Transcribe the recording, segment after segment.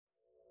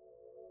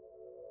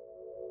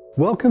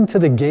Welcome to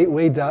the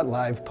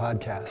Gateway.live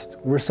podcast.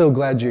 We're so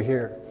glad you're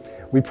here.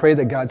 We pray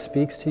that God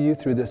speaks to you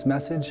through this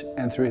message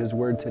and through His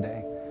Word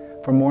today.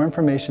 For more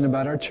information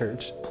about our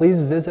church,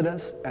 please visit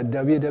us at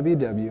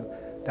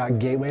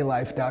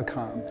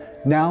www.gatewaylife.com.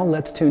 Now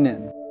let's tune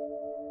in.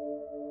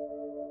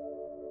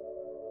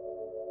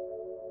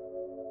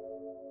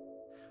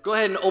 Go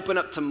ahead and open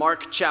up to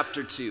Mark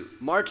chapter 2.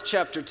 Mark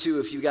chapter 2,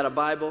 if you've got a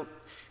Bible,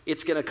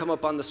 it's going to come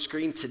up on the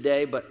screen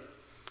today, but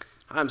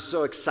I'm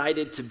so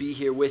excited to be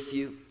here with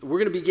you. We're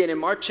going to begin in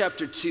Mark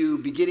chapter 2,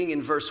 beginning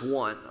in verse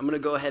 1. I'm going to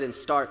go ahead and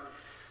start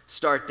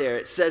there.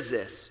 It says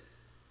this.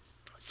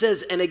 It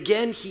says, "And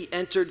again he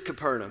entered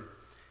Capernaum.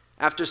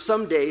 After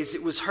some days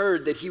it was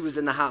heard that he was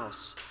in the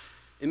house.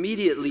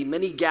 Immediately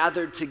many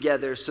gathered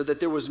together so that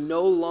there was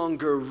no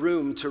longer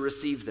room to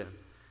receive them,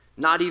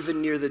 not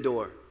even near the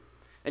door.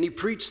 And he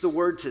preached the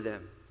word to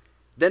them.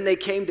 Then they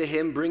came to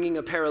him, bringing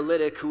a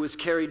paralytic who was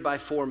carried by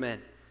 4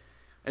 men.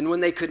 And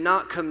when they could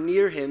not come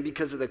near him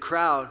because of the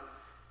crowd,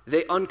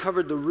 they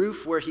uncovered the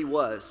roof where he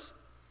was.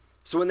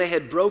 So when they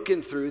had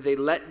broken through, they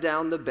let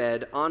down the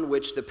bed on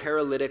which the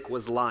paralytic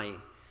was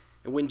lying.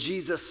 And when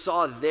Jesus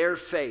saw their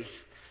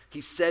faith, he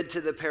said to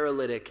the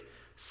paralytic,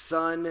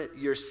 'Son,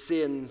 your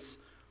sins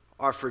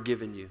are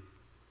forgiven you.'"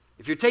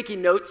 If you're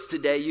taking notes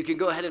today, you can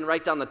go ahead and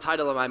write down the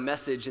title of my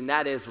message, and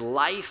that is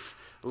Life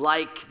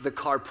Like The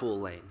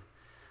Carpool Lane.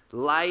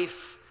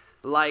 Life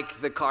like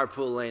the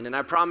carpool lane. And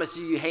I promise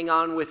you hang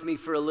on with me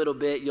for a little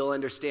bit. You'll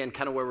understand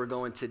kind of where we're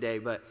going today.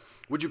 But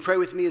would you pray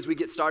with me as we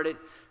get started?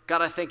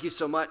 God, I thank you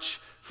so much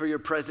for your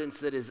presence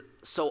that is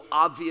so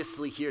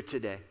obviously here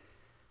today.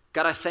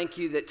 God, I thank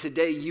you that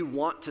today you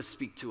want to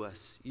speak to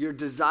us. You're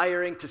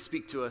desiring to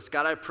speak to us.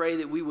 God, I pray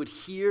that we would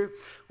hear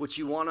what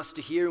you want us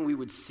to hear and we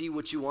would see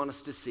what you want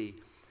us to see.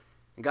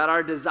 And God,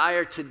 our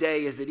desire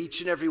today is that each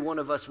and every one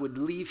of us would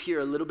leave here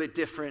a little bit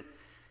different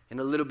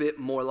and a little bit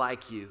more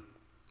like you.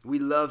 We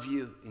love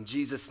you in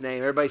Jesus'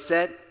 name. Everybody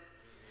said?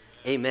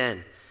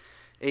 Amen.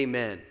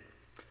 Amen.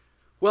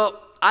 Well,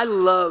 I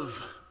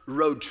love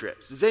road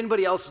trips. Does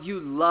anybody else, you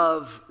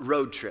love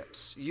road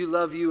trips? You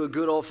love you a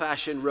good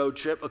old-fashioned road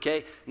trip,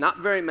 okay? Not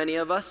very many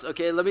of us,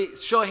 okay? Let me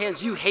show of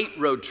hands, you hate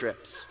road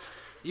trips.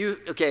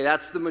 Okay,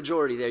 that's the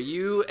majority there.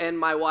 You and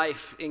my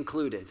wife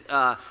included.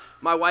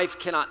 My wife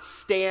cannot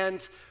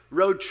stand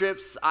road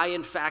trips. I,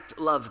 in fact,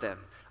 love them.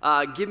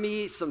 Give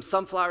me some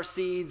sunflower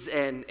seeds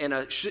and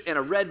a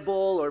Red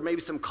Bull or maybe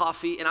some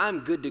coffee, and I'm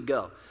good to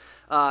go.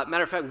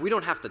 Matter of fact, we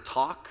don't have to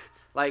talk.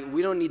 Like,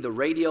 we don't need the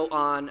radio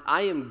on.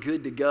 I am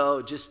good to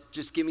go.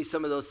 Just give me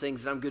some of those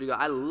things, and I'm good to go.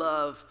 I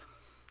love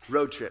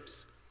road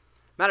trips.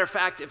 Matter of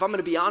fact, if I'm going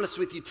to be honest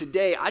with you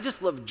today, I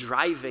just love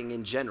driving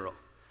in general.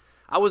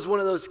 I was one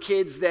of those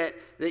kids that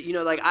you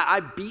know, like I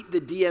beat the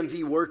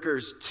DMV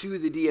workers to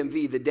the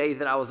DMV the day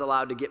that I was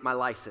allowed to get my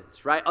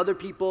license, right? Other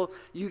people,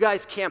 you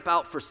guys camp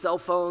out for cell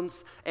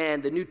phones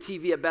and the new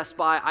TV at Best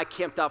Buy. I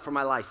camped out for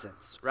my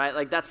license, right?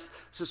 Like that's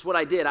just what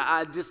I did.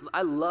 I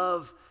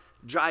love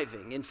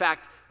driving. In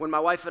fact, when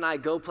my wife and I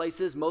go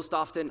places, most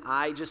often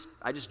I just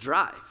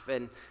drive,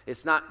 and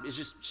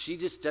she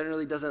just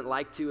generally doesn't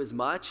like to as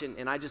much,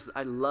 and I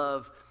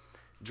love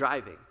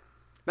driving.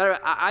 Matter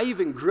of fact, I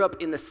even grew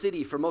up in the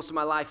city for most of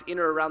my life, in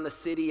or around the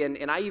city,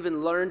 and I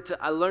even learned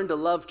to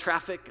love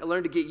traffic. I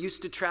learned to get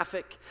used to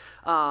traffic.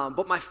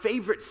 But my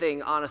favorite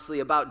thing, honestly,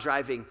 about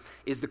driving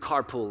is the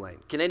carpool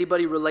lane. Can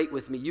anybody relate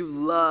with me? You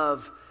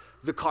love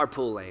the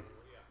carpool lane.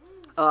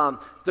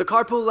 The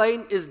carpool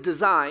lane is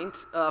designed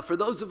for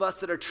those of us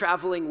that are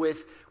traveling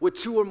with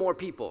 2 or more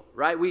people,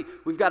 right?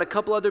 We've got a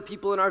couple other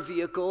people in our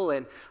vehicle,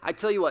 and I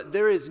tell you what,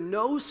 there is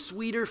no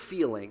sweeter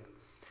feeling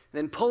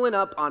than pulling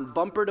up on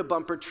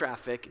bumper-to-bumper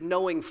traffic,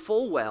 knowing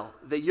full well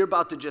that you're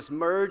about to just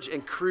merge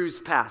and cruise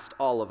past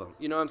all of them.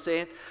 You know what I'm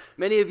saying?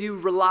 Many of you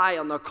rely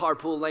on the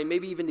carpool lane,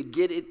 maybe even to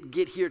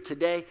get here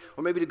today,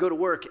 or maybe to go to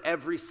work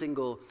every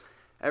single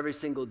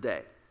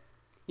day.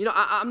 You know,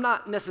 I'm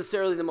not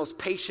necessarily the most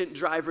patient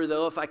driver,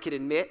 though, if I could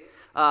admit.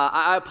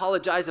 I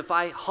apologize if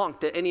I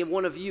honked at any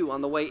one of you on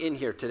the way in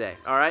here today,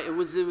 all right? It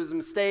was a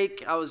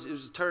mistake. It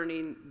was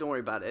turning. Don't worry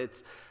about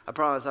it. I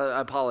promise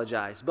I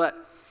apologize. But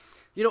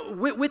you know,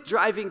 with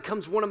driving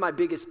comes one of my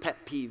biggest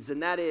pet peeves,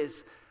 and that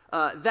is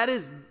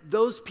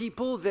those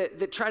people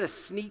that try to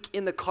sneak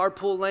in the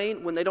carpool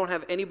lane when they don't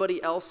have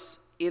anybody else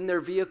in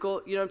their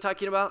vehicle. You know what I'm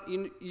talking about?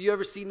 You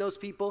ever seen those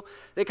people?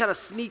 They kind of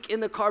sneak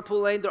in the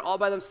carpool lane. They're all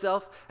by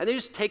themselves, and they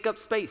just take up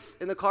space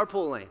in the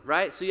carpool lane,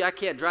 right? So I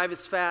can't drive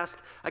as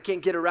fast. I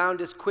can't get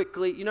around as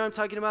quickly. You know what I'm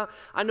talking about?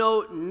 I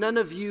know none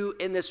of you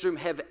in this room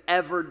have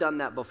ever done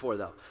that before,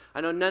 though.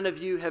 I know none of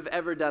you have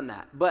ever done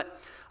that. But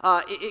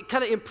it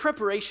kind of in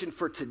preparation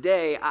for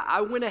today,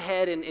 I went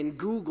ahead and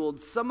Googled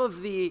some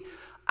of the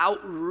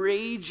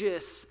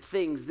outrageous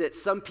things that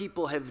some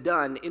people have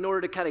done in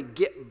order to kind of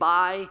get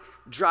by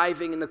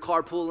driving in the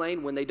carpool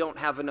lane when they don't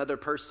have another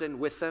person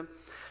with them.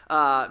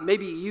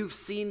 Maybe you've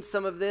seen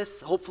some of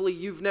this. Hopefully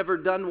you've never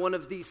done one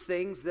of these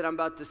things that I'm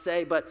about to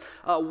say, but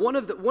one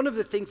of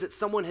the things that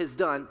someone has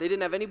done, they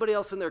didn't have anybody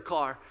else in their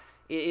car,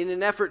 in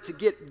an effort to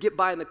get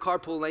by in the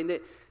carpool lane,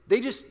 they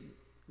just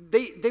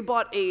they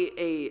bought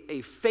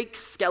a fake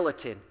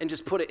skeleton and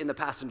just put it in the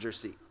passenger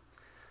seat.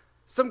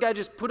 Some guy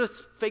just put a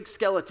fake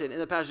skeleton in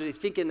the passenger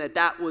seat thinking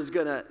that was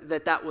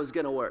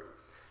gonna work.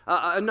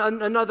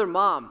 Another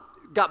mom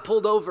got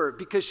pulled over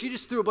because she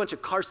just threw a bunch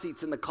of car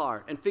seats in the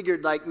car and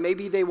figured like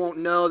maybe they won't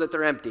know that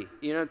they're empty.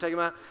 You know what I'm talking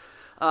about?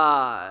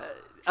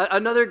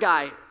 Another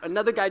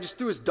guy just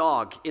threw his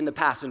dog in the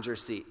passenger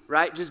seat,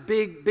 right? Just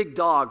big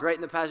dog right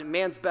in the passenger.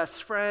 Man's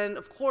best friend,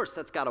 of course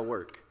that's got to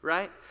work,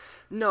 right?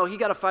 No, he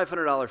got a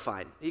 $500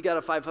 fine.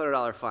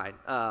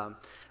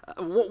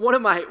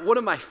 One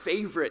of my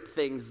favorite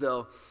things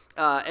though,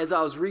 as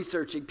I was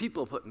researching,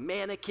 people put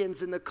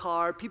mannequins in the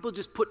car. People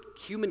just put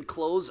human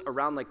clothes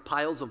around like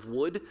piles of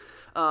wood.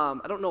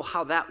 I don't know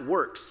how that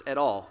works at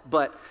all,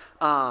 but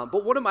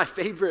one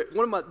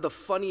of the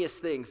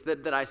funniest things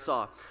that I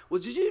saw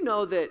was, did you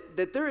know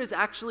that there is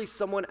actually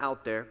someone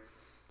out there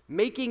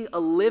making a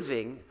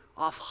living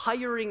off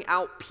hiring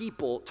out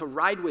people to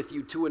ride with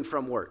you to and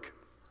from work?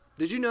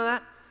 Did you know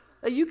that?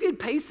 You could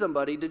pay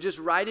somebody to just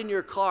ride in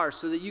your car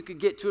so that you could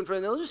get to and from,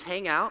 and they'll just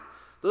hang out.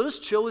 They'll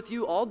just chill with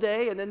you all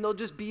day, and then they'll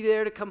just be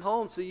there to come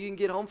home so you can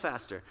get home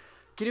faster.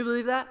 Can you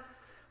believe that?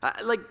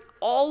 Like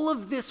all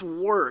of this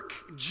work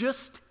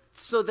just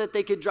so that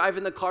they could drive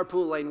in the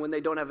carpool lane when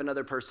they don't have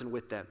another person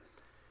with them.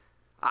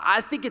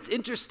 I think it's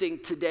interesting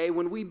today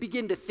when we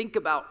begin to think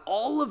about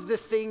all of the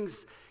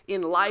things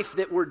in life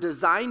that were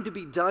designed to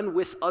be done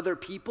with other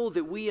people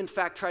that we in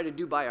fact try to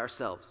do by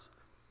ourselves.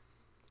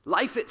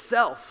 Life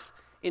itself,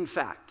 in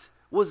fact,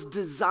 was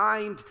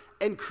designed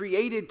and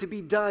created to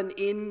be done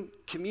in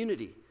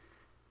community.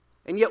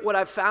 And yet what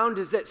I've found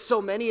is that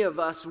so many of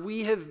us,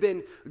 we have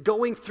been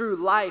going through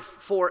life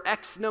for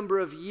X number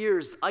of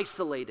years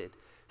isolated,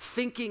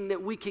 thinking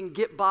that we can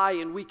get by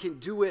and we can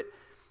do it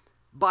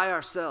by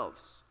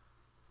ourselves.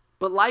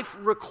 But life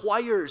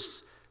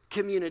requires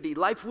community.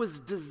 Life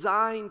was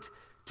designed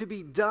to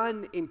be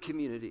done in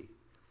community.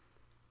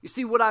 You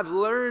see, what I've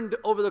learned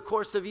over the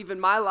course of even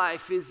my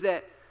life is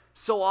that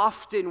so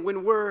often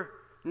when we're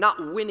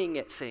not winning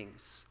at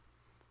things,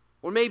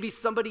 or maybe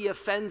somebody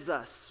offends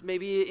us,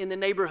 maybe in the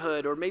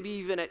neighborhood, or maybe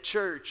even at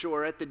church,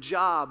 or at the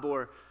job,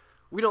 or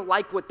we don't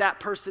like what that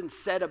person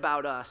said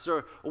about us,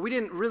 or we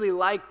didn't really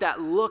like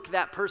that look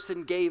that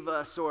person gave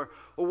us, or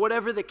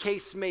whatever the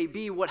case may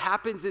be, what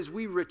happens is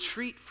we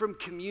retreat from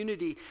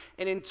community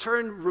and in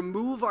turn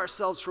remove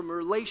ourselves from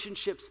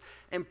relationships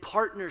and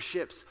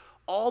partnerships,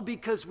 all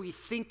because we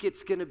think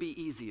it's going to be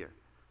easier.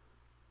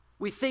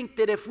 We think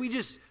that if we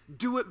just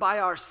do it by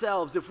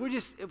ourselves, if we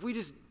just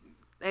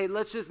hey,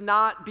 let's just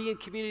not be in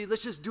community,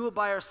 let's just do it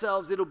by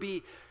ourselves, it'll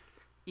be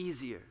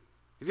easier.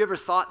 Have you ever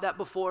thought that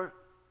before?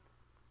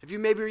 Have you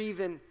maybe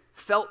even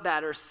felt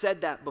that or said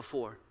that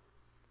before?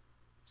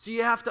 So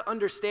you have to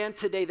understand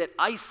today that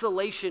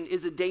isolation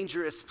is a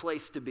dangerous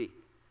place to be.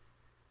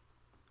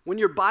 When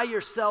you're by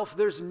yourself,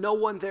 there's no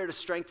one there to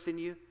strengthen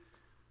you.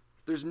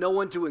 There's no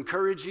one to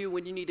encourage you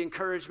when you need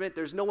encouragement.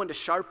 There's no one to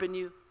sharpen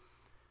you.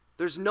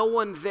 There's no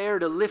one there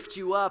to lift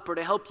you up or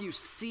to help you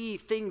see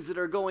things that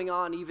are going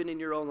on even in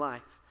your own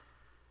life.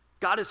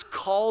 God has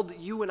called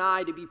you and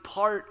I to be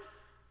part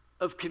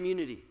of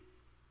community.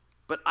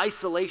 But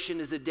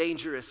isolation is a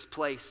dangerous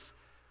place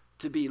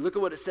to be. Look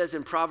at what it says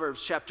in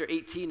Proverbs chapter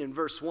 18 and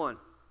verse 1. It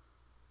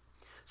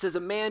says, a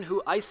man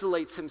who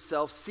isolates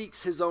himself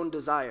seeks his own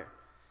desire.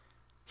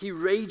 He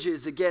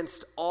rages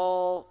against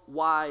all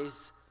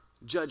wise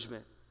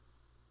judgment.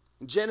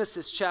 In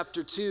Genesis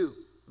chapter 2,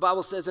 the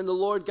Bible says, and the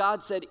Lord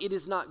God said, it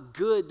is not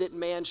good that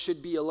man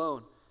should be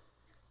alone.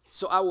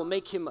 So I will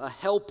make him a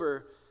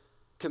helper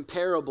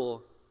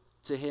comparable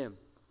to him.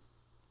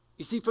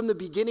 You see, from the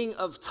beginning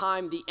of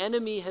time, the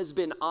enemy has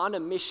been on a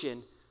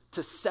mission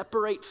to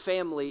separate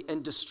family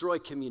and destroy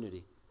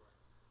community.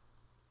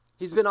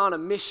 He's been on a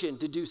mission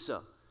to do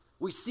so.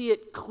 We see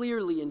it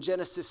clearly in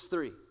Genesis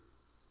 3.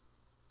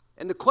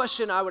 And the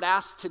question I would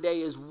ask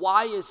today is,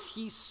 why is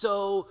he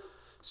so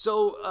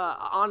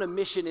on a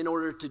mission in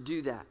order to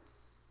do that?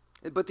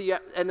 But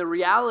the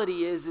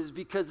reality is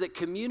because that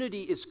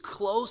community is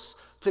close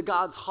to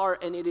God's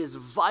heart and it is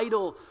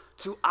vital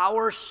to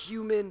our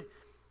human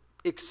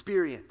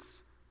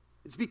experience.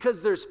 It's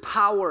because there's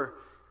power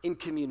in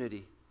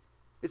community.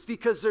 It's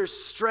because there's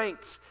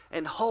strength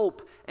and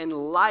hope and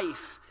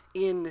life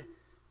in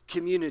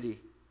community.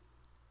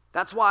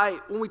 That's why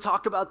when we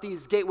talk about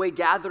these gateway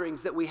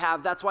gatherings that we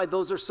have, that's why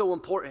those are so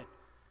important.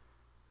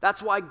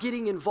 That's why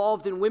getting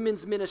involved in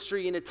women's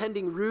ministry and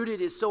attending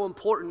Rooted is so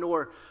important,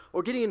 or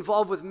getting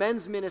involved with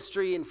men's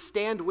ministry and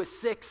Stand with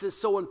Six is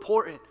so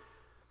important,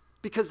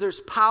 because there's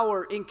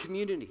power in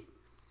community.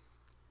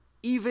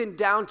 Even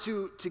down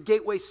to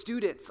Gateway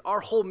students, our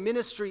whole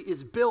ministry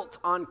is built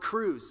on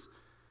crews,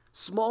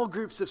 small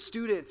groups of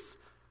students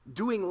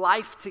doing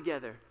life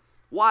together.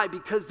 Why?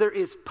 Because there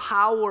is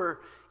power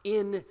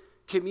in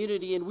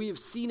community, and we have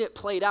seen it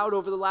played out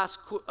over the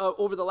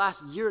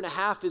last year and a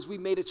half as we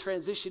made a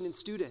transition in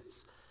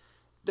students.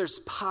 There's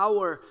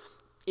power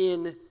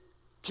in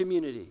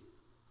community.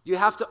 You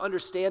have to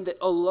understand that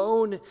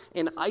alone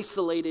and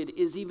isolated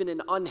is even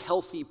an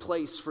unhealthy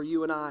place for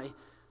you and I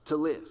to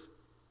live.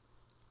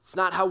 It's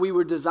not how we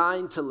were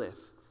designed to live.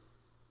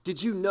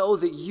 Did you know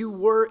that you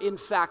were, in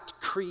fact,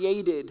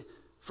 created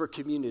for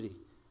community?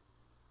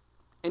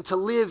 And to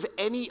live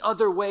any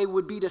other way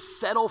would be to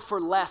settle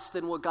for less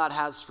than what God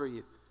has for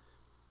you.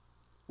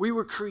 We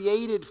were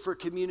created for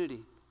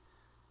community.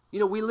 You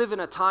know, we live in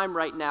a time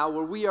right now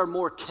where we are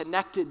more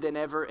connected than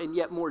ever and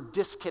yet more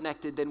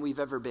disconnected than we've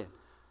ever been.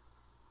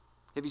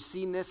 Have you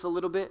seen this a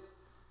little bit?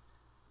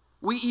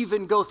 We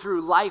even go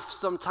through life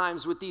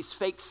sometimes with these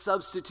fake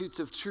substitutes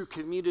of true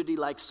community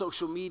like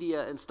social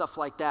media and stuff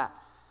like that.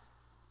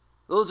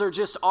 Those are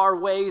just our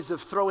ways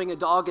of throwing a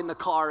dog in the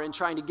car and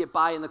trying to get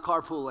by in the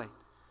carpool lane.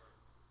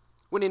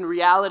 When in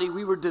reality,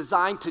 we were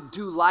designed to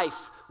do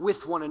life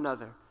with one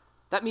another.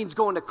 That means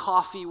going to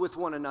coffee with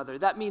one another.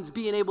 That means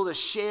being able to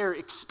share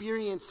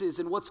experiences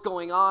and what's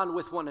going on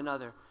with one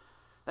another.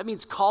 That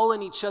means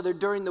calling each other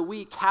during the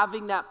week,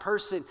 having that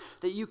person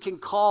that you can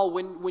call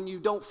when you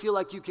don't feel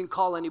like you can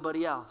call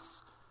anybody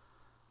else.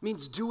 It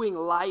means doing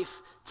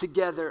life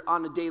together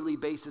on a daily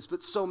basis.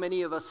 But so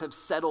many of us have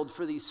settled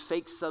for these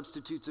fake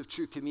substitutes of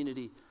true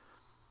community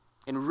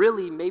and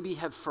really maybe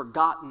have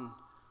forgotten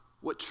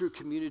what true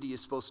community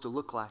is supposed to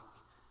look like.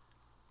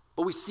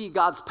 But we see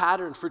God's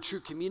pattern for true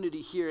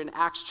community here in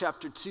Acts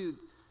chapter 2,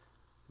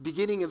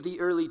 beginning of the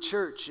early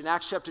church. In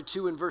Acts chapter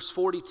 2 and verse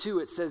 42,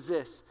 it says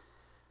this.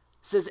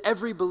 It says,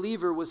 every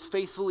believer was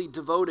faithfully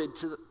devoted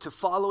to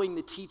following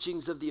the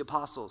teachings of the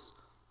apostles.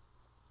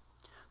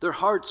 Their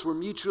hearts were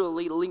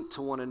mutually linked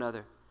to one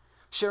another,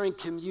 sharing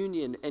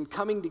communion and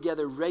coming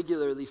together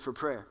regularly for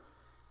prayer.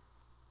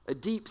 A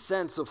deep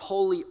sense of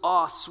holy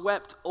awe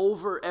swept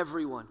over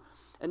everyone,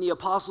 and the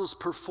apostles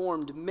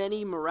performed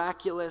many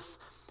miraculous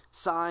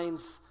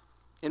signs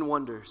and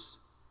wonders.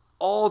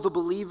 All the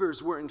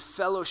believers were in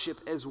fellowship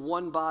as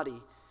one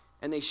body,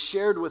 and they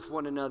shared with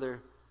one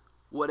another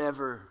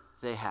whatever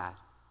they had.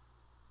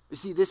 You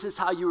see, this is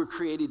how you were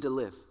created to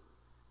live.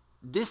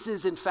 This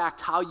is, in fact,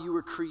 how you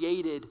were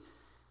created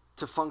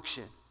to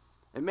function.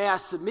 And may I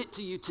submit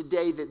to you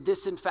today that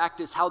this, in fact,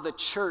 is how the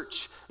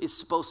church is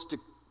supposed to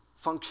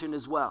function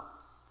as well.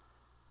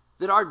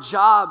 That our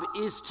job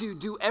is to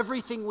do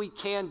everything we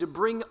can to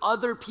bring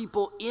other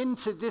people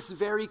into this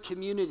very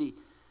community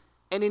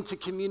and into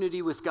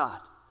community with God.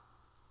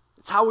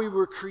 It's how we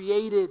were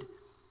created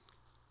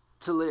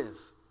to live.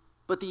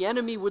 But the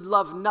enemy would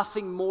love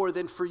nothing more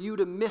than for you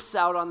to miss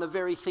out on the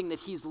very thing that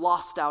he's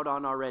lost out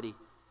on already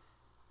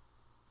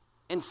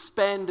and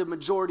spend a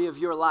majority of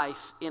your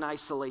life in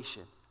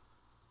isolation.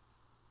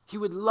 He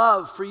would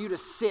love for you to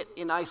sit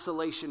in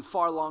isolation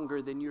far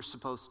longer than you're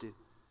supposed to.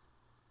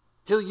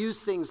 He'll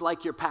use things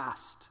like your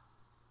past.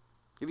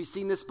 Have you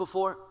seen this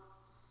before?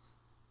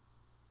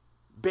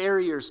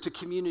 Barriers to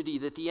community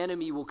that the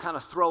enemy will kind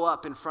of throw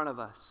up in front of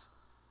us.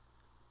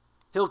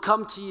 He'll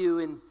come to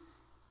you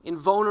in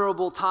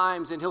vulnerable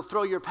times, and he'll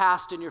throw your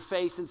past in your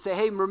face and say,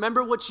 hey,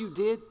 remember what you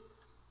did?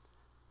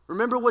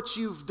 Remember what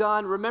you've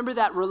done? Remember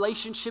that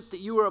relationship that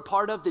you were a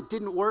part of that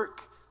didn't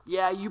work?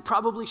 Yeah, you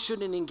probably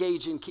shouldn't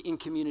engage in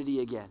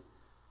community again.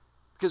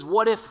 Because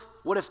what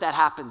if that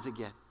happens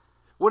again?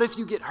 What if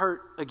you get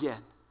hurt again?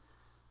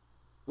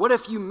 What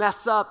if you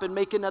mess up and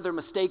make another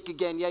mistake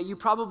again? Yeah, you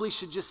probably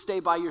should just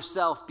stay by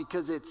yourself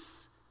because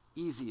it's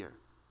easier,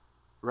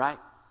 right?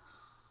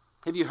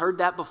 Have you heard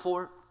that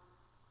before?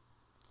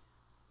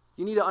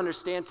 You need to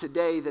understand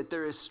today that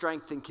there is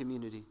strength in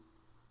community.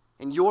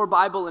 And your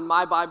Bible and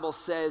my Bible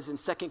says in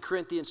 2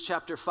 Corinthians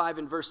chapter 5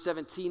 and verse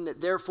 17 that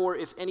therefore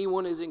if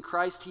anyone is in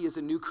Christ, he is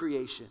a new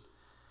creation.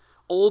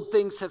 Old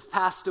things have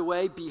passed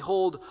away.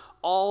 Behold,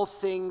 all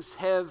things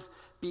have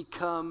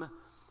become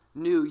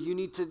new. You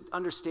need to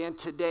understand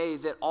today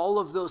that all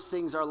of those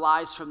things are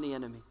lies from the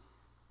enemy.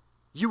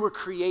 You were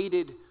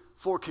created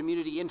for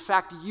community. In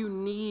fact, you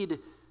need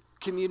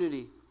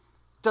community.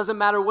 Doesn't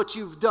matter what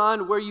you've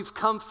done, where you've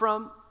come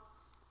from.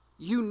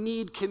 You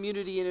need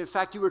community, and in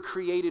fact, you were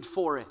created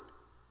for it.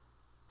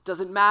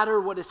 Doesn't matter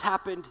what has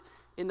happened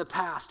in the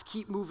past.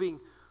 Keep moving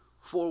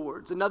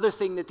forwards. Another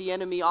thing that the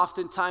enemy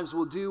oftentimes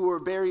will do, or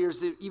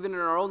barriers even in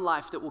our own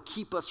life that will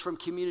keep us from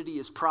community,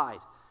 is pride.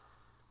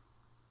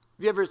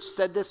 Have you ever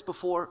said this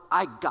before?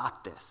 I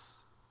got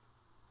this.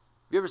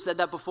 Have you ever said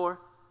that before?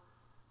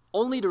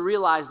 Only to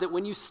realize that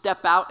when you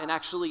step out and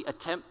actually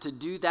attempt to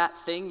do that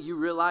thing, you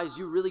realize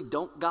you really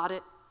don't got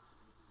it.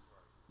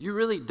 You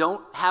really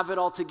don't have it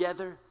all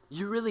together.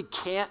 You really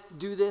can't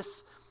do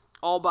this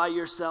all by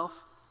yourself.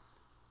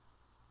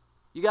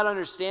 You got to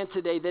understand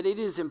today that it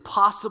is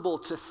impossible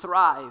to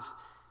thrive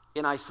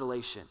in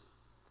isolation.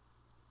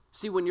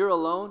 See, when you're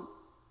alone,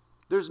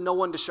 there's no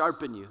one to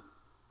sharpen you.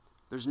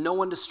 There's no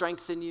one to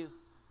strengthen you.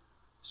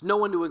 There's no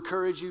one to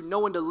encourage you, no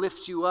one to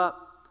lift you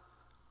up,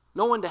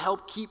 no one to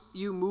help keep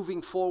you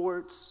moving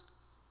forwards.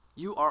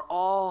 You are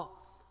all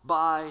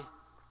by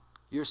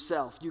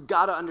yourself. You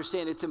got to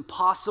understand it's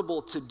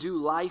impossible to do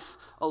life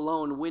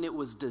alone when it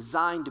was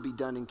designed to be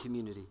done in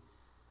community.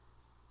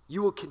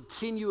 You will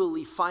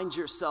continually find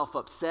yourself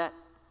upset,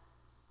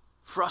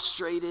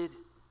 frustrated,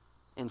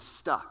 and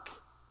stuck.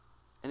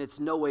 And it's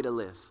no way to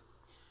live.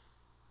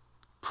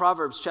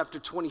 Proverbs chapter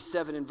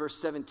 27 and verse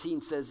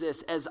 17 says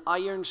this, as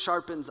iron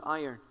sharpens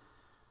iron,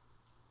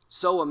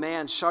 so a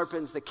man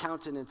sharpens the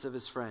countenance of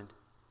his friend.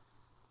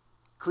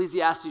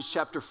 Ecclesiastes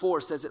chapter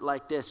 4 says it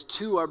like this,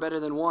 two are better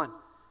than one,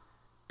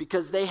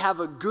 because they have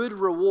a good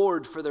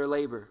reward for their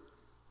labor.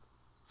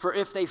 For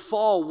if they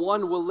fall,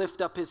 one will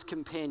lift up his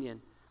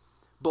companion.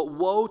 But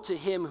woe to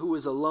him who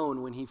is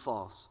alone when he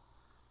falls,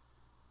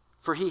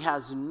 for he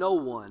has no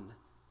one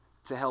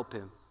to help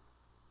him.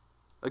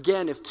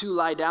 Again, if two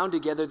lie down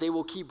together, they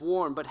will keep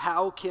warm. But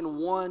how can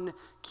one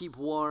keep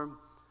warm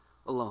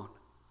alone?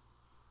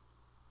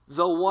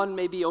 Though one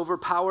may be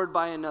overpowered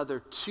by another,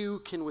 two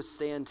can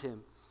withstand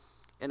him.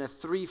 And a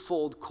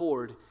threefold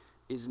cord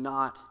is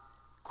not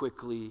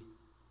quickly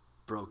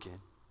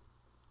broken.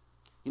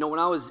 You know, when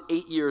I was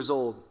 8 years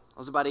old, I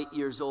was about 8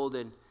 years old,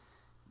 and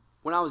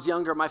when I was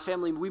younger, my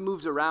family, we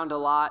moved around a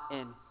lot,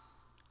 and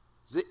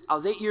I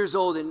was 8 years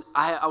old, and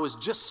I was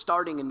just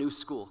starting a new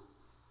school.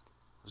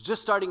 I was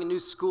just starting a new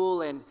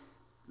school and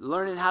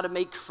learning how to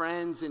make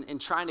friends and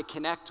trying to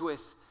connect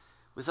with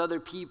other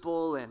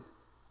people.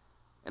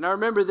 And I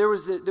remember there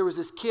was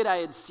this kid I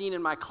had seen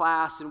in my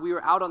class, and we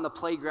were out on the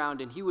playground,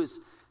 and he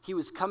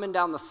was coming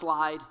down the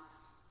slide.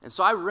 And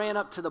so I ran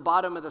up to the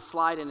bottom of the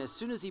slide, and as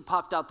soon as he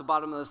popped out the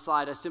bottom of the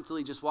slide, I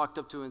simply just walked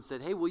up to him and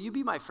said, "Hey, will you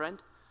be my friend?"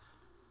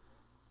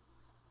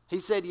 He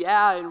said,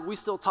 "Yeah," and we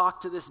still talk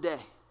to this day.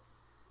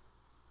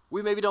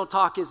 We maybe don't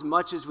talk as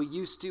much as we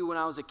used to when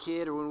I was a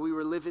kid or when we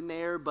were living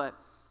there, but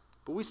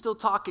we still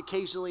talk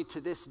occasionally to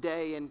this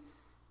day. And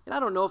I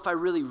don't know if I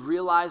really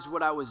realized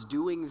what I was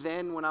doing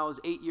then when I was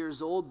 8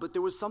 years old, but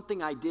there was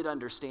something I did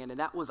understand, and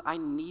that was I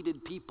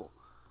needed people.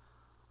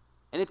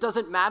 And it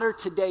doesn't matter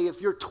today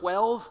if you're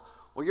 12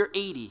 or you're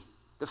 80.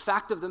 The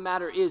fact of the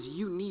matter is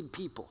you need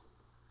people.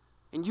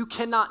 And you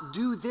cannot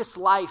do this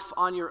life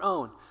on your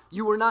own.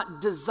 You were not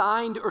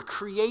designed or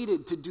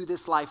created to do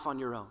this life on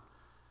your own.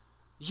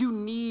 You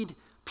need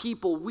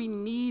people. We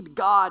need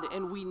God,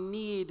 and we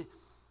need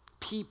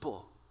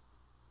people.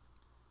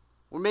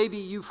 Or maybe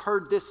you've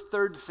heard this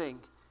third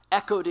thing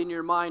echoed in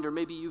your mind, or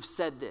maybe you've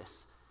said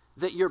this,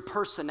 that your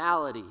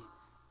personality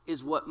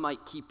is what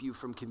might keep you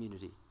from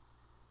community.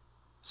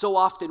 So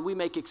often we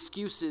make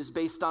excuses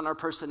based on our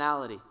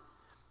personality.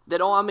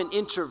 That, I'm an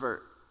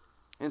introvert.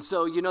 And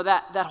so,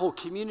 that whole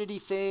community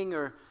thing,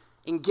 or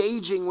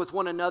engaging with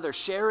one another,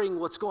 sharing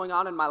what's going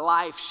on in my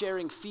life,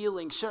 sharing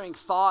feelings, sharing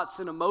thoughts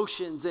and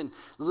emotions, and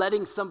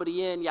letting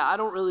somebody in. Yeah, I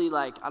don't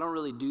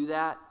really do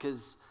that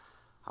because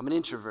I'm an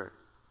introvert.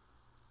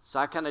 So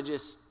I kind of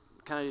just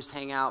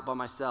hang out by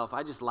myself.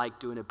 I just like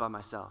doing it by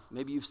myself.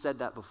 Maybe you've said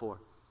that before.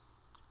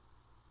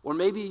 Or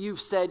maybe you've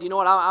said,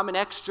 I'm an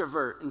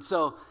extrovert. And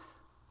so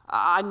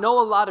I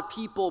know a lot of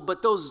people,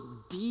 but those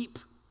deep,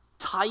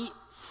 tight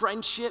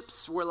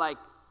friendships where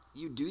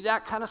you do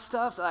that kind of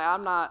stuff,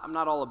 I'm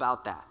not all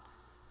about that.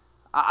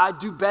 I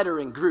do better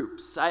in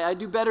groups. I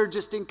do better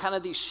just in kind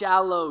of these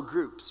shallow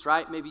groups,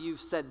 right? Maybe you've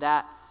said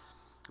that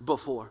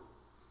before.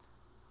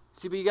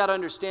 See, but you got to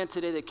understand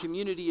today that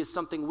community is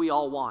something we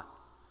all want.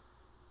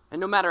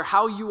 And no matter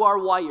how you are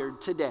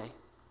wired today,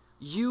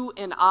 you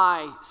and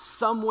I,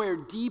 somewhere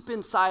deep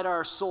inside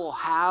our soul,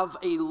 have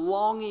a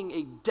longing,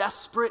 a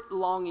desperate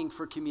longing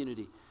for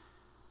community.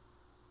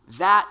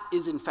 That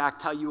is, in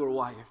fact, how you are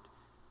wired.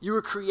 You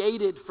were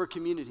created for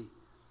community.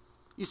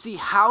 You see,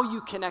 how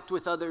you connect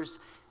with others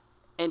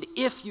and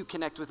if you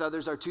connect with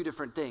others are two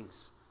different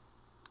things.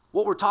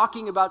 What we're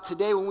talking about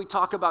today when we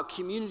talk about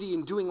community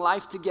and doing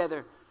life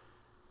together,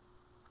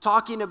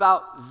 talking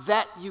about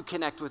that you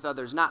connect with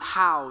others, not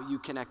how you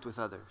connect with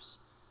others.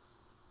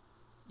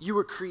 You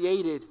were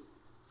created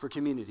for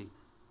community.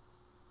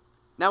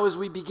 Now, as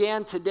we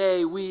began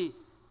today, we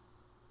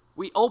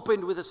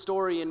opened with a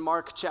story in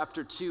Mark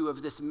chapter 2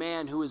 of this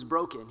man who is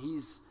broken.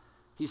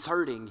 He's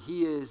hurting.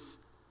 He is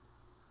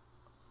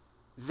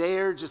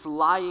there, just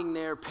lying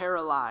there,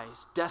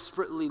 paralyzed,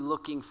 desperately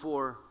looking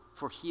for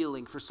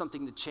healing, for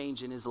something to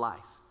change in his life.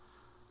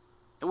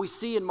 And we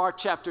see in Mark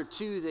chapter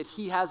 2 that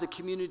he has a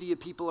community of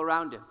people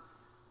around him.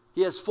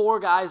 He has 4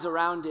 guys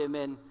around him,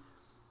 and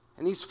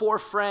these 4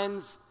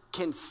 friends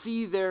can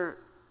see their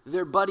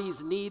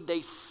buddy's need.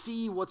 They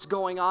see what's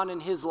going on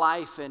in his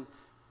life, and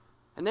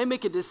they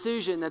make a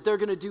decision that they're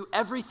going to do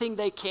everything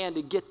they can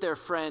to get their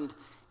friend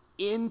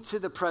into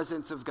the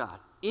presence of God,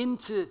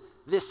 into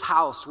this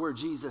house where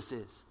Jesus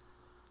is.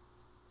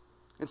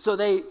 And so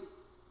they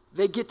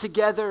get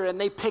together and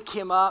they pick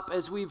him up,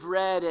 as we've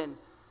read,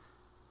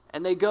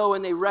 and they go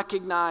and they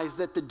recognize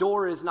that the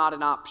door is not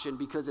an option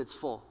because it's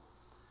full,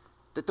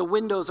 that the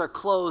windows are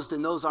closed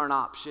and those aren't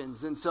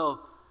options. And so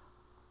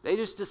they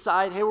just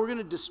decide, hey, we're going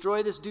to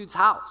destroy this dude's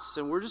house,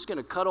 and we're just going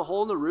to cut a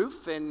hole in the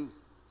roof, and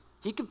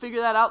he can figure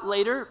that out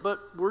later, but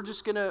we're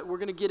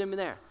going to get him in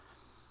there.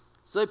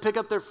 So they pick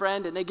up their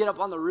friend and they get up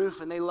on the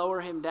roof and they lower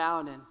him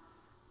down, and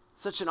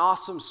such an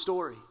awesome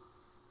story.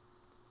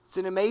 It's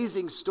an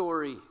amazing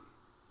story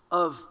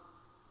of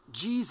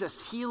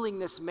Jesus healing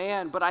this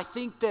man, but I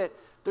think that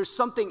there's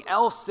something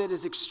else that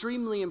is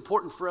extremely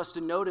important for us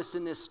to notice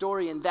in this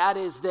story, and that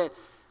is that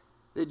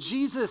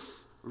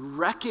Jesus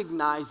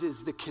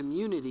recognizes the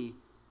community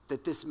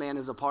that this man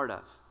is a part of.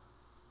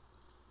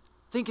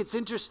 I think it's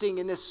interesting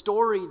in this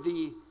story,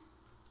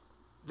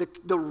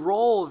 the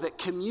role that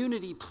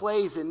community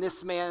plays in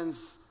this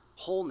man's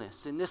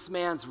wholeness, in this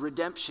man's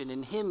redemption,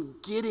 in him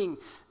getting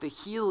the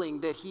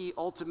healing that he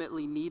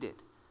ultimately needed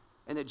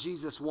and that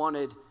Jesus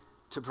wanted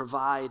to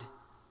provide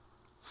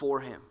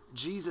for him.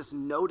 Jesus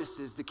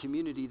notices the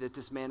community that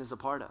this man is a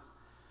part of.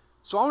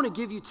 So I want to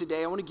give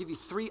you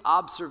 3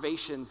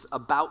 observations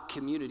about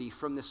community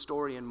from this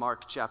story in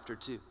Mark chapter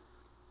 2.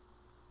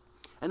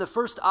 And the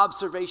first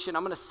observation,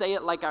 I'm going to say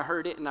it like I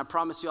heard it, and I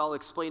promise you I'll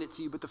explain it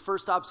to you, but the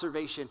first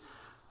observation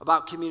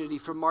about community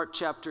from Mark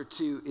chapter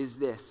 2 is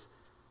this: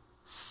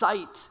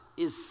 sight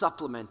is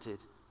supplemented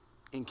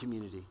in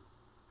community.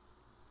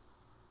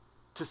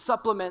 To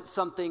supplement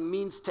something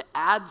means to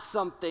add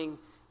something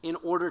in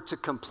order to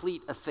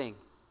complete a thing.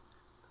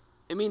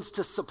 It means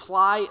to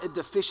supply a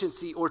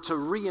deficiency or to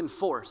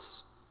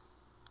reinforce.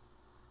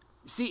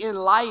 You see, in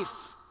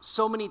life,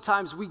 so many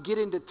times we get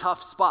into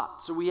tough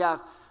spots, or we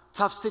have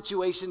tough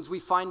situations we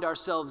find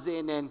ourselves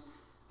in, and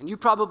you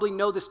probably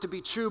know this to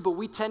be true, but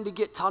we tend to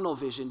get tunnel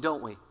vision,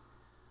 don't we?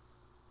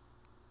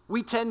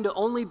 We tend to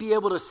only be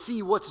able to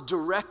see what's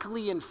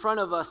directly in front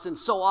of us, and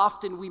so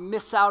often we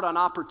miss out on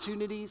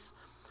opportunities,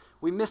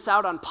 we miss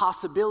out on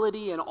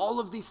possibility, and all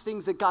of these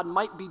things that God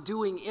might be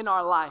doing in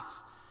our life,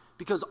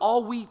 because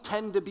all we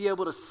tend to be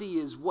able to see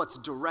is what's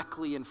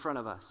directly in front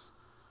of us.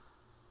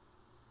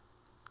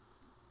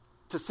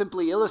 To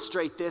simply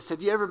illustrate this,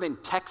 have you ever been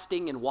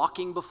texting and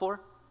walking before?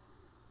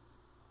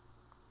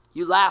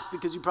 You laugh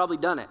because you've probably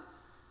done it.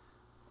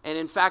 And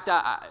in fact,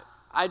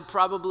 I've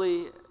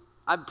probably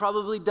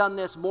done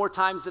this more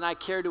times than I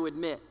care to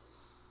admit.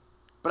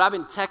 But I've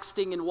been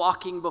texting and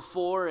walking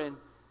before and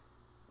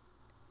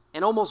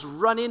almost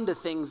run into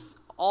things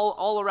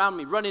all around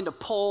me, run into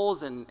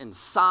poles and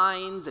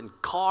signs and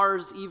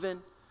cars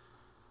even,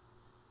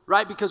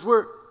 right? Because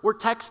we're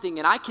texting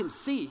and I can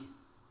see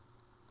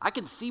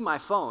my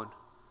phone.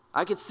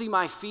 I can see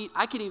my feet.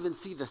 I can even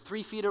see the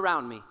 3 feet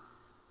around me,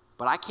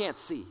 but I can't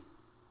see.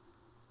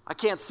 I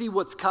can't see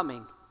what's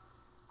coming.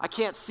 I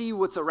can't see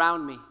what's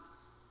around me.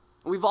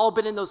 And we've all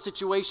been in those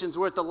situations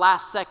where at the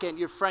last second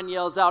your friend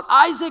yells out,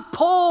 "Isaac,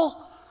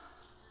 pull!"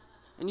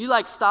 And you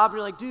stop and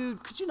you're like,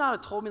 "Dude, could you not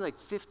have told me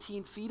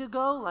 15 feet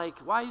ago?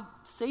 Why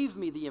save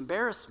me the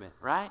embarrassment,"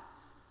 right?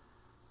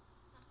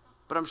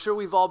 But I'm sure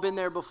we've all been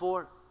there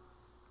before.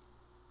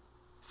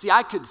 See,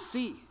 I could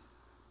see,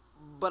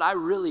 but I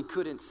really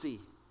couldn't see.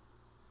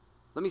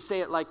 Let me say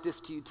it like this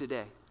to you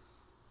today.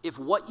 If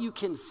what you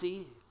can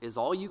see is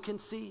all you can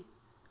see,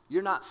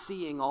 you're not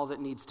seeing all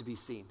that needs to be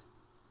seen.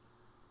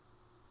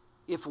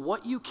 If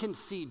what you can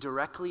see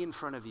directly in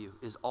front of you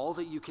is all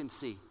that you can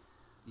see,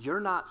 you're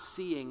not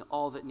seeing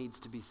all that needs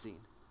to be seen.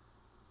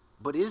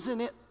 But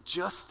isn't it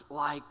just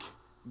like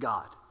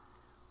God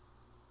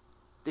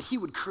that he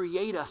would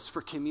create us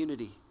for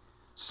community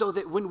so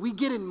that when we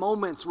get in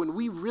moments when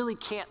we really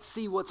can't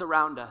see what's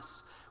around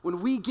us,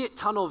 when we get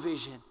tunnel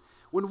vision,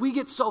 when we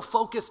get so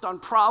focused on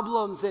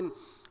problems and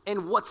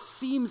what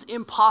seems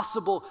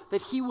impossible,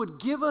 that he would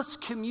give us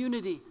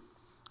community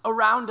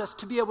around us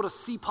to be able to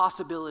see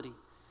possibility.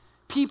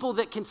 People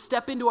that can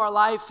step into our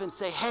life and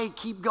say, "Hey,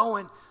 keep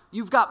going.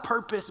 You've got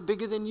purpose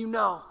bigger than you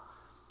know."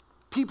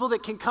 People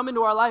that can come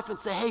into our life and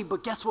say, "Hey,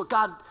 but guess what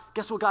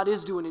God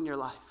is doing in your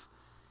life."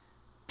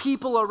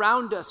 People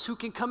around us who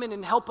can come in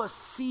and help us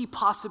see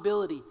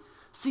possibility,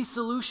 see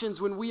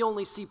solutions when we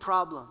only see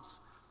problems.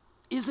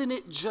 Isn't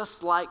it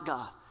just like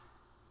God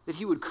that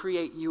he would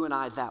create you and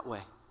I that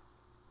way?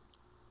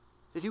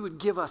 That he would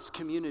give us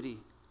community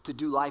to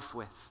do life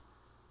with.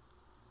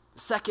 The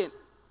second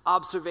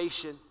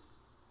observation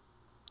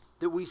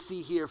that we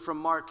see here from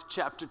Mark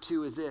chapter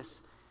 2 is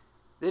this: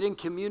 that in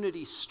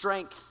community,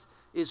 strength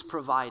is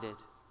provided.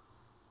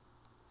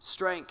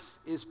 Strength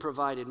is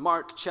provided.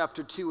 Mark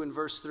chapter 2 and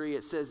verse 3,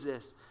 it says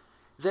this: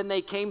 "Then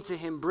they came to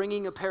him,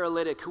 bringing a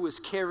paralytic who was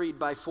carried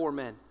by 4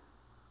 men."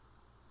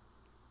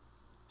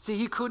 See,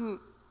 he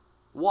couldn't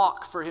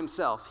walk for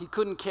himself. He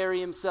couldn't carry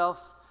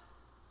himself.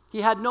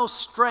 He had no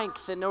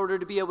strength in order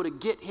to be able to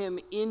get him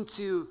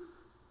into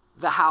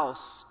the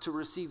house to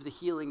receive the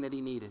healing that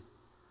he needed.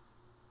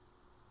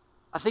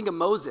 I think of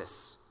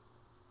Moses.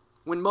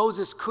 When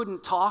Moses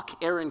couldn't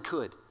talk, Aaron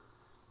could.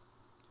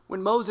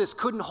 When Moses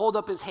couldn't hold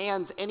up his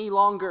hands any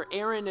longer,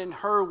 Aaron and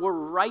Hur were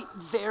right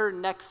there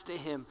next to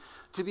him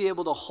to be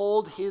able to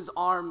hold his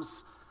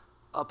arms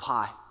up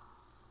high.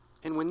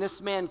 And when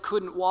this man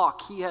couldn't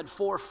walk, he had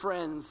 4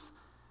 friends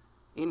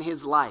in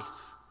his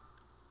life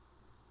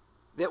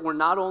that were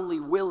not only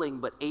willing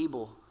but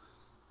able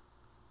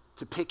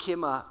to pick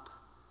him up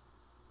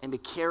and to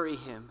carry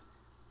him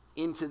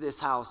into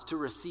this house to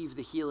receive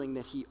the healing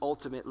that he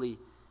ultimately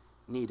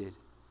needed.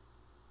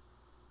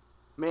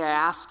 May I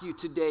ask you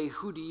today,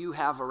 who do you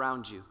have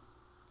around you?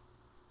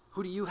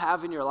 Who do you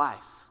have in your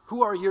life?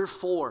 Who are your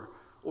 4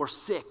 or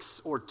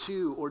 6 or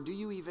 2, or do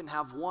you even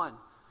have 1?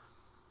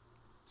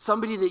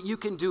 Somebody that you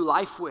can do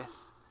life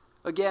with.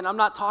 Again, I'm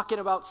not talking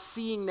about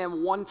seeing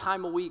them 1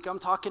 time a week. I'm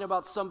talking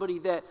about somebody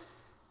that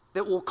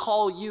that will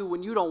call you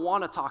when you don't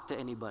want to talk to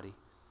anybody.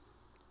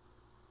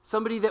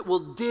 Somebody that will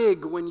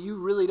dig when you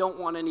really don't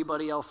want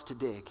anybody else to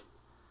dig.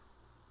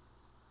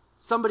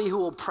 Somebody who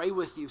will pray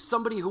with you,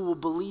 somebody who will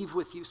believe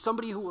with you,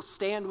 somebody who will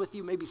stand with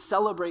you, maybe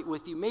celebrate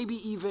with you, maybe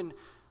even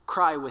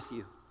cry with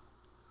you.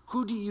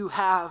 Who do you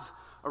have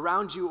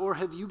around you, or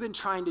have you been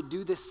trying to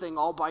do this thing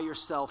all by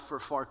yourself for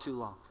far too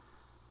long?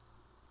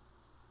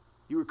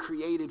 You were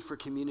created for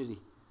community.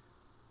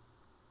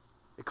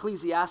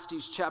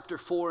 Ecclesiastes chapter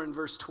 4 and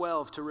verse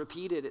 12, to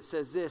repeat it, it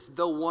says this: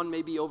 though one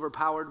may be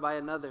overpowered by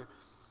another,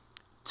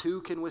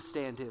 two can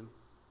withstand him,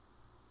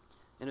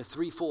 and a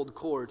threefold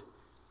cord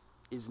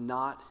is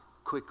not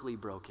quickly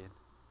broken.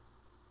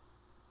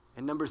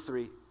 And number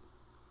 3,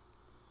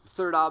 the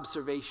third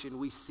observation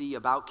we see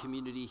about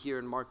community here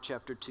in Mark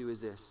chapter 2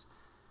 is this,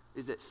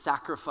 is that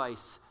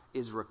sacrifice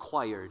is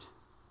required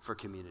for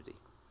community.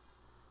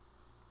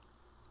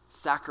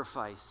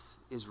 Sacrifice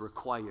is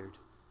required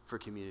for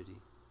community.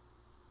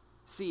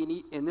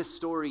 See, in this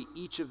story,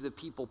 each of the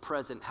people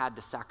present had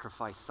to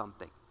sacrifice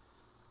something.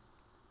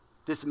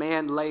 This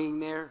man laying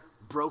there,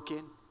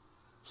 broken,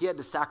 he had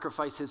to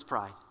sacrifice his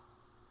pride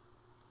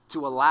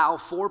to allow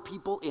 4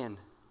 people in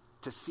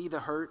to see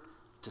the hurt,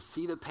 to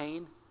see the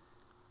pain,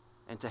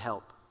 and to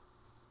help.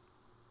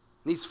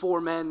 These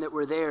 4 men that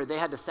were there, they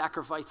had to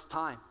sacrifice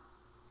time.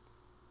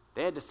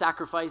 They had to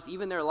sacrifice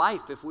even their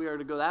life. If we are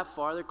to go that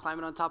far, they're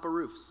climbing on top of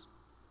roofs.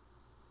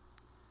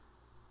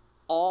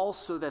 All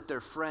so that their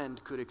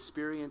friend could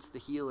experience the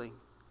healing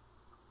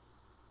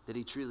that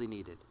he truly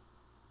needed.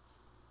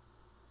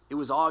 It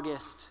was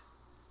August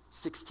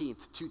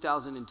 16th,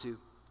 2002.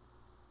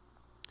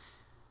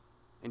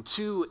 And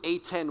 2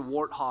 A-10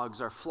 Warthogs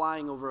are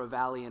flying over a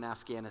valley in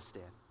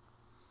Afghanistan.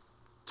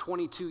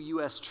 22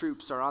 U.S.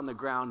 troops are on the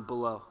ground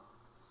below.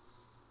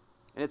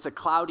 And it's a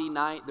cloudy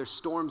night. There's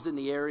storms in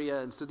the area,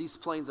 and so these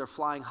planes are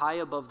flying high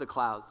above the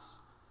clouds.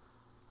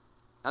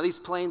 Now, these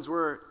planes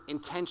were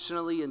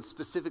intentionally and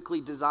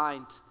specifically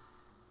designed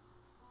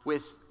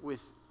with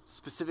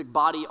specific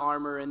body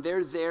armor, and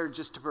they're there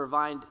just to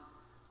provide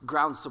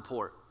ground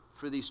support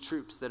for these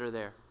troops that are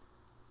there.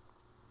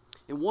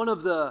 And one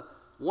of the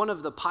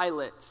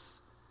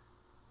pilots,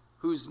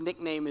 whose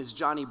nickname is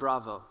Johnny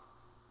Bravo,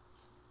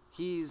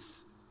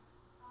 he's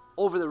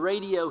over the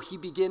radio, he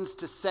begins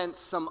to sense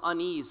some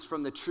unease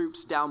from the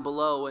troops down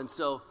below, and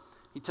so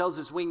he tells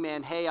his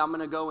wingman, hey, I'm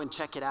going to go and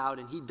check it out.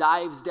 And he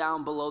dives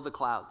down below the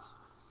clouds.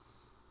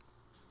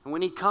 And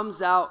when he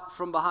comes out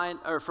from behind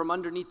or from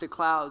underneath the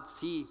clouds,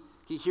 he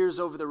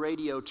hears over the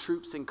radio,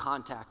 troops in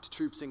contact,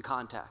 troops in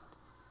contact.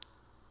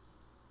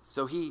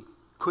 So he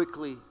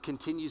quickly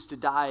continues to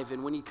dive.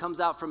 And when he comes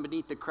out from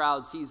beneath the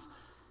clouds,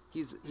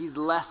 he's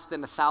less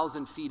than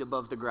 1,000 feet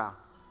above the ground.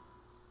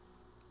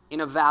 In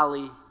a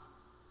valley,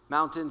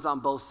 mountains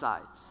on both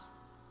sides.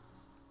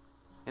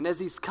 And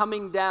as he's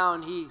coming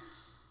down, he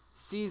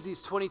sees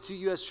these 22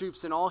 U.S.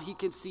 troops, and all he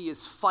can see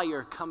is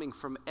fire coming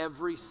from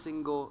every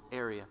single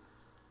area.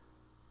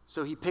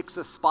 So he picks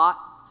a spot,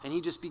 and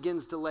he just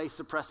begins to lay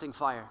suppressing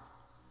fire.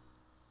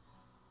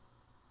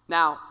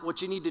 Now,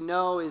 what you need to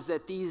know is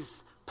that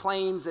these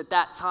planes at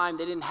that time,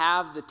 they didn't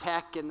have the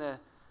tech and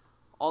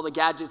all the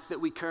gadgets that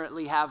we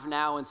currently have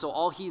now, and so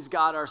all he's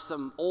got are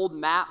some old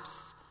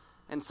maps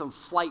and some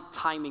flight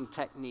timing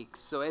techniques.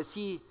 So as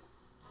he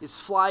is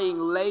flying,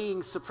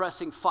 laying,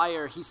 suppressing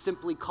fire, he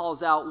simply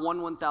calls out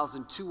 1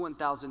 1,000, 2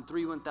 1,000,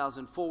 3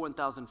 1,000, 4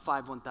 1,000,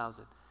 5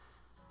 1,000.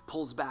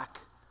 Pulls back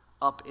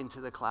up into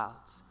the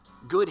clouds.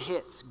 Good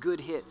hits,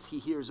 he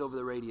hears over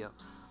the radio.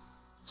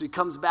 So he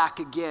comes back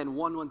again,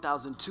 1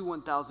 1,000, 2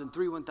 1,000,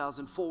 3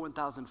 1,000, 4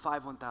 1,000,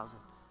 5 1,000.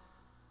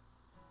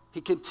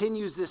 He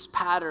continues this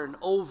pattern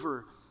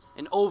over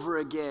and over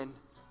again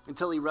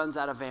until he runs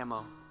out of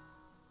ammo.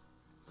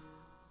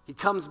 He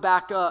comes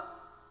back up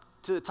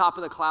to the top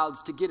of the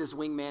clouds to get his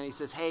wingman. He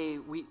says, hey,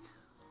 we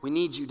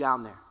need you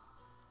down there.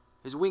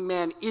 His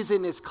wingman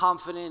isn't as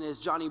confident as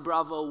Johnny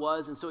Bravo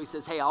was, and so he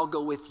says, hey, I'll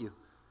go with you.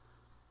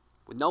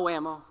 With no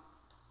ammo,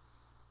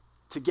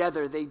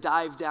 together they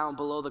dive down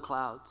below the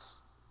clouds.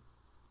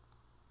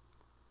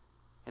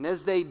 And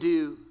as they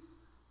do,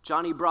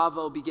 Johnny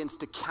Bravo begins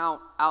to count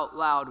out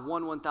loud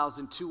 1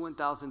 1,000, 2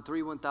 1,000,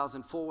 3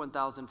 1,000, 4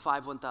 1,000,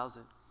 5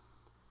 1,000,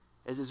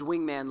 as his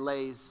wingman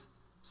lays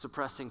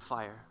suppressing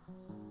fire.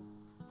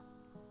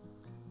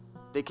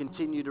 They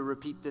continue to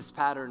repeat this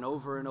pattern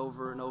over and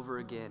over and over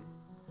again.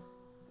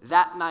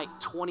 That night,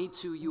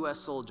 22 U.S.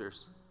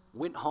 soldiers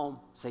went home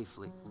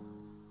safely.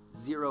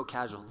 0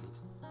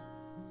 casualties.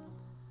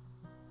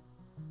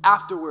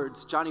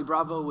 Afterwards, Johnny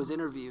Bravo was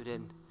interviewed,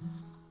 and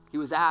he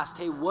was asked,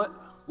 hey, what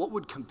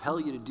would compel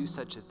you to do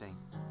such a thing?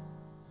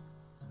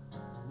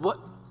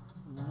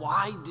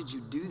 Why did you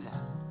do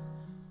that?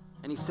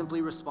 And he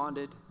simply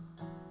responded,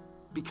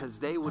 because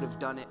they would have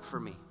done it for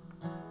me.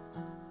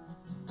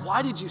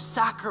 Why did you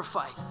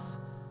sacrifice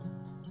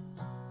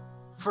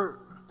for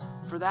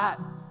that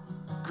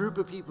group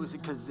of people?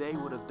 Because they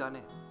would have done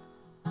it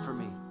for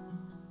me.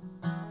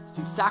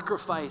 See,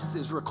 sacrifice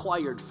is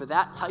required for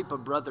that type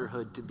of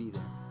brotherhood to be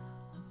there.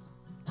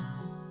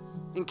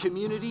 In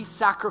community,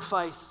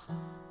 sacrifice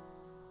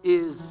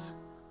is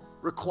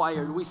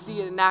required. We see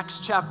it in Acts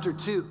chapter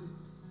 2.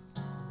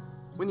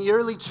 When the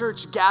early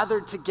church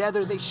gathered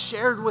together, they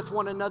shared with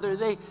one another.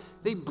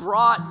 They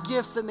brought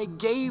gifts and they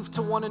gave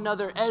to one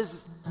another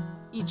as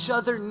each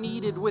other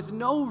needed with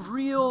no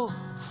real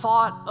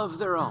thought of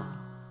their own.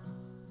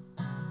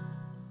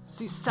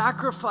 See,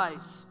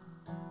 sacrifice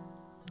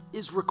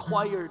is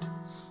required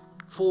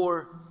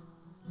for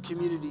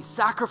community,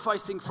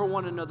 sacrificing for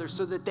one another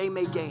so that they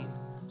may gain,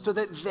 so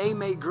that they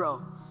may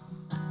grow.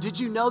 Did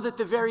you know that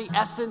the very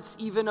essence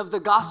even of the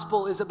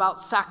gospel is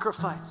about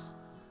sacrifice?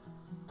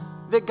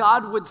 That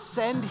God would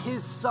send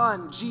his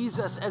son,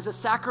 Jesus, as a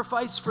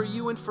sacrifice for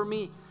you and for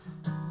me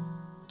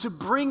to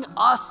bring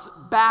us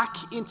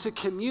back into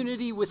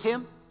community with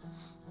him?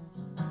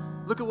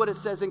 Look at what it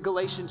says in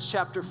Galatians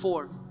chapter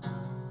 4.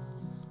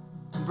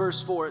 In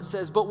verse 4, it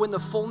says, "But when the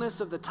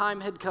fullness of the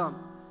time had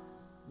come,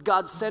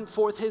 God sent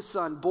forth his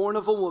son, born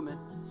of a woman,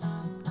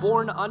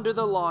 born under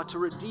the law, to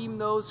redeem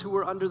those who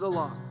were under the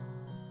law,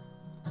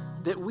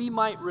 that we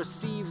might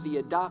receive the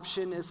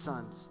adoption as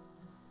sons.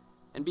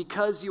 And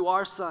because you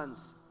are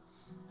sons,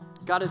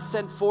 God has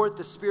sent forth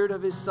the Spirit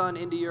of his Son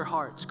into your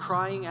hearts,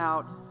 crying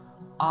out,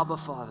 'Abba,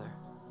 Father.'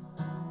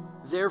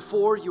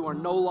 Therefore you are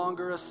no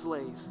longer a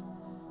slave,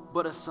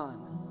 but a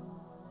son.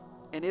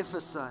 And if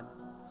a son,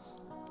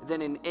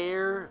 then an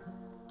heir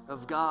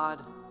of God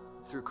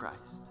through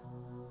Christ."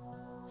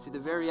 See, the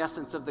very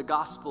essence of the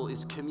gospel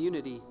is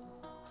community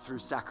through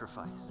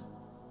sacrifice.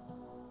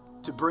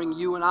 To bring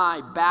you and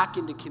I back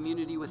into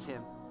community with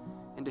him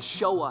and to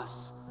show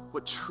us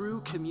what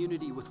true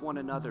community with one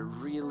another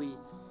really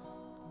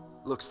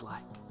looks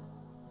like.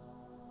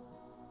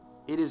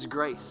 It is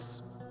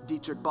grace.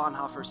 Dietrich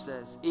Bonhoeffer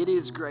says, "It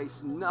is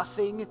grace,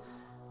 nothing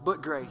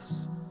but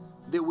grace,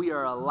 that we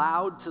are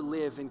allowed to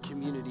live in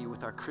community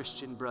with our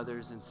Christian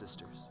brothers and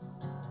sisters."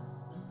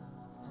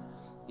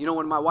 You know,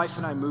 when my wife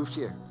and I moved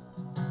here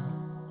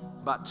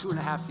about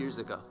 2.5 years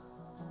ago,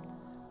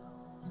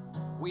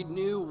 we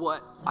knew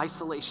what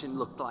isolation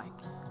looked like.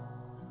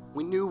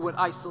 We knew what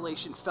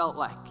isolation felt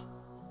like.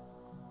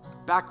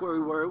 Back where we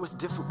were, it was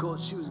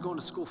difficult. She was going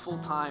to school full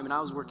time and I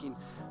was working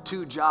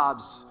 2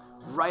 jobs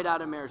right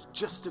out of marriage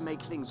just to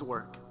make things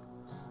work.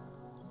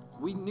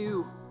 We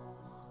knew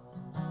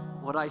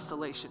what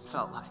isolation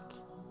felt like.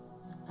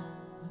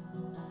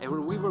 And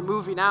when we were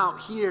moving out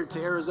here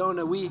to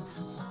Arizona, we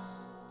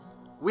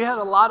had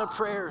a lot of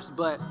prayers,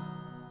 but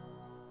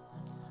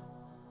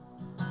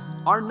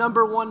our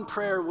number one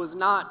prayer was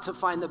not to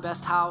find the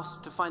best house,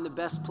 to find the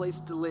best place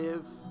to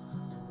live.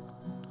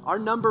 Our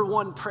number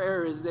one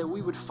prayer is that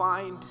we would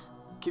find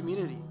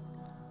community,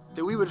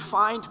 that we would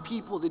find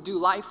people to do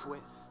life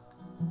with,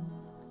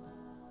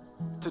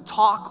 to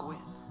talk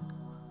with,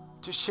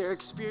 to share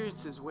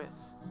experiences with.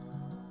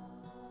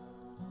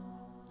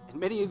 And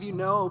many of you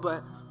know,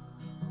 but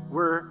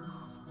we're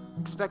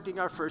expecting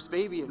our first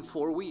baby in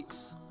 4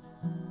 weeks.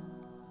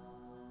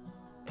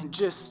 And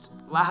just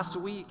last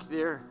week,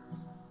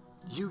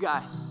 you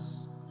guys,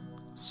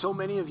 so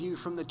many of you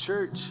from the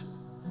church,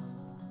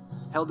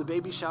 held a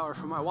baby shower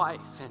for my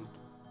wife. And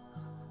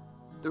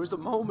there was a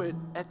moment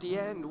at the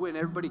end when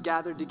everybody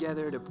gathered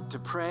together to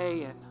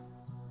pray,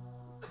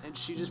 and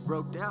she just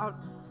broke down.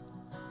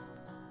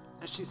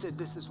 And she said,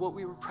 "This is what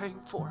we were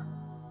praying for.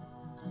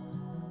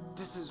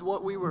 This is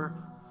what we were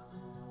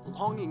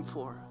longing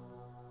for."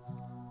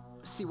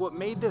 See, what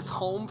made this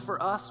home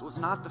for us was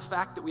not the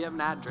fact that we have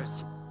an address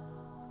here.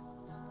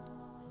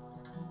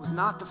 Was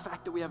not the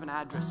fact that we have an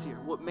address here.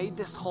 What made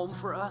this home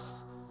for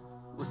us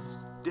was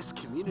this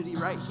community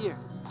right here.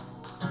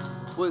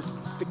 Was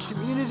the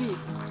community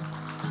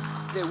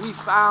that we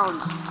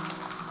found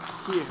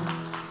here.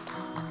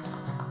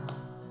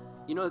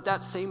 You know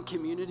that same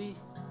community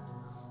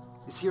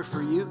is here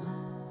for you.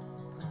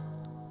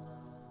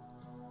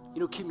 You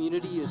know,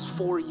 community is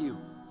for you.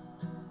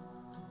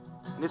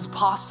 And it's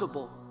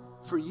possible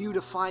for you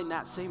to find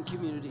that same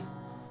community.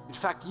 In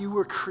fact, you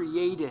were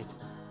created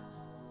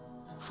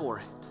for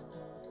it.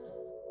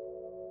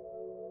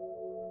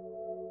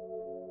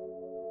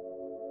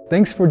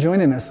 Thanks for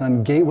joining us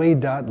on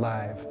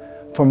Gateway.live.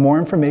 For more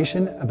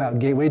information about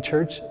Gateway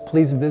Church,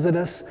 please visit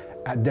us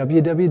at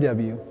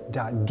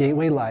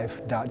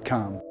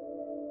www.gatewaylife.com.